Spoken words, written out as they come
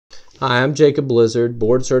Hi, I'm Jacob Blizzard,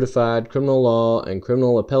 board-certified criminal law and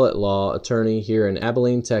criminal appellate law attorney here in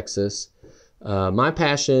Abilene, Texas. My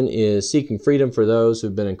passion is seeking freedom for those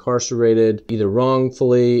who've been incarcerated, either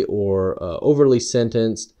wrongfully or overly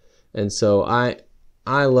sentenced. And so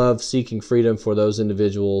I love seeking freedom for those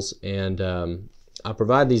individuals, and I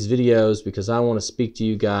provide these videos because I want to speak to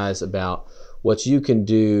you guys about what you can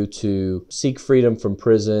do to seek freedom from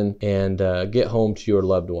prison and get home to your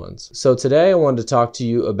loved ones. So today I wanted to talk to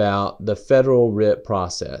you about the federal writ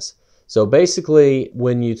process. So basically,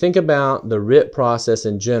 when you think about the writ process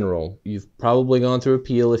in general, you've probably gone through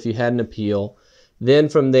appeal if you had an appeal. Then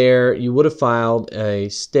from there, you would have filed a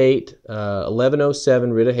state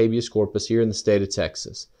 1107 writ of habeas corpus here in the state of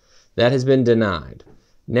Texas. That has been denied.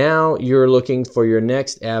 Now you're looking for your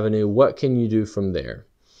next avenue. What can you do from there?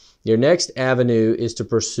 Your next avenue is to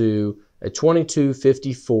pursue a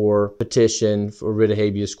 2254 petition for writ of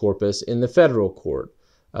habeas corpus in the federal court.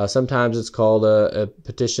 Sometimes it's called a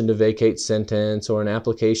petition to vacate sentence, or an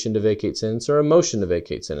application to vacate sentence, or a motion to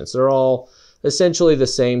vacate sentence. They're all essentially the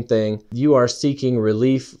same thing. You are seeking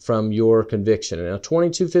relief from your conviction. Now,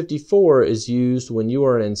 2254 is used when you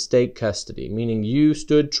are in state custody, meaning you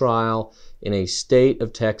stood trial in a state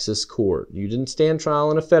of Texas court. You didn't stand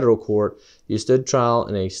trial in a federal court. You stood trial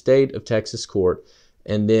in a state of Texas court,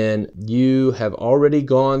 and then you have already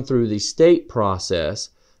gone through the state process,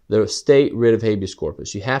 the state writ of habeas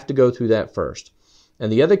corpus. You have to go through that first.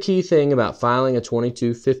 And the other key thing about filing a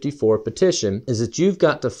 2254 petition is that you've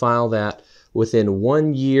got to file that within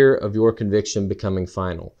 1 year of your conviction becoming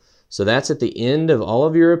final. So that's at the end of all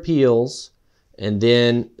of your appeals, and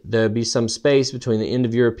then there'll be some space between the end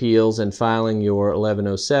of your appeals and filing your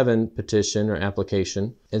 1107 petition or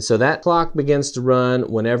application. And so that clock begins to run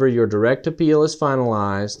whenever your direct appeal is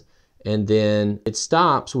finalized, and then it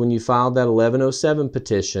stops when you filed that 1107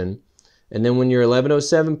 petition. And then when your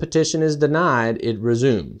 1107 petition is denied, it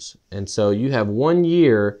resumes. And so you have 1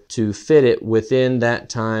 year to fit it within that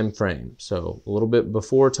time frame. So a little bit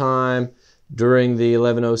before time, during the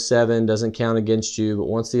 1107 doesn't count against you, but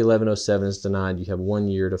once the 1107 is denied, you have 1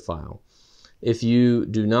 year to file. If you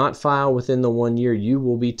do not file within the 1 year, you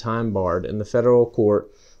will be time barred, and the federal court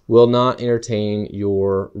will not entertain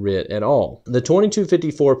your writ at all. The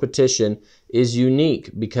 2254 petition is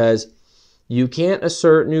unique because you can't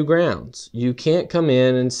assert new grounds. You can't come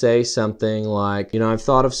in and say something like, I've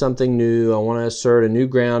thought of something new. I want to assert a new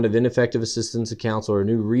ground of ineffective assistance of counsel, or a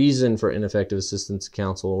new reason for ineffective assistance of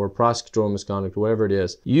counsel, or prosecutorial misconduct, whatever it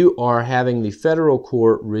is. You are having the federal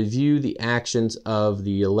court review the actions of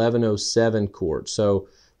the 1107 court. So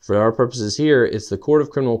for our purposes here, it's the Court of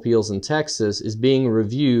Criminal Appeals in Texas is being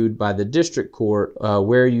reviewed by the district court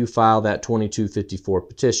where you file that 2254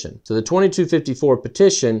 petition. So the 2254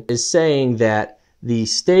 petition is saying that the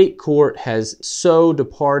state court has so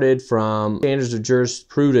departed from standards of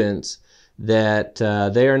jurisprudence that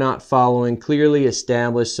they are not following clearly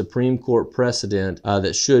established Supreme Court precedent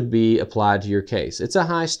that should be applied to your case. It's a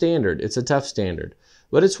high standard. It's a tough standard,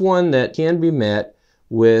 but it's one that can be met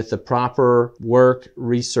with the proper work,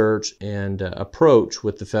 research, and approach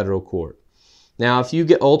with the federal court. Now, if you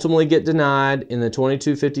ultimately get denied in the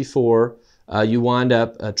 2254, you wind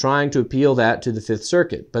up trying to appeal that to the Fifth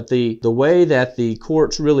Circuit. But the way that the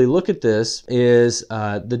courts really look at this is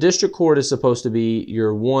the district court is supposed to be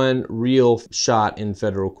your one real shot in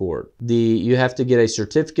federal court. You have to get a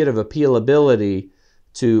certificate of appealability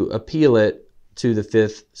to appeal it to the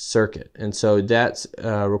Fifth Circuit. And so that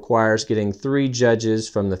requires getting 3 judges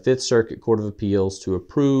from the Fifth Circuit Court of Appeals to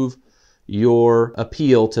approve your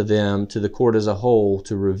appeal to them, to the court as a whole,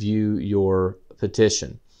 to review your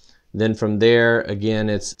petition. Then from there, again,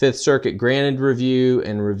 it's Fifth Circuit granted review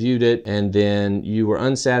and reviewed it, and then you were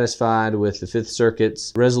unsatisfied with the Fifth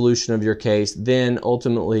Circuit's resolution of your case. Then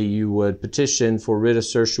ultimately you would petition for writ of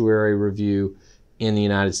certiorari review in the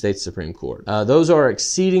United States Supreme Court. Those are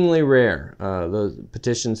exceedingly rare. Those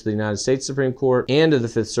petitions to the United States Supreme Court and to the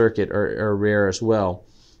Fifth Circuit are rare as well.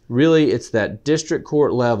 Really, it's that district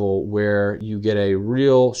court level where you get a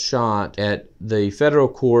real shot at the federal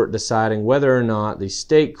court deciding whether or not the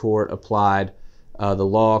state court applied the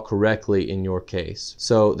law correctly in your case.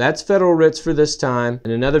 So that's federal writs for this time.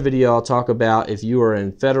 In another video, I'll talk about if you are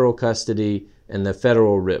in federal custody and the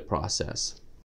federal writ process.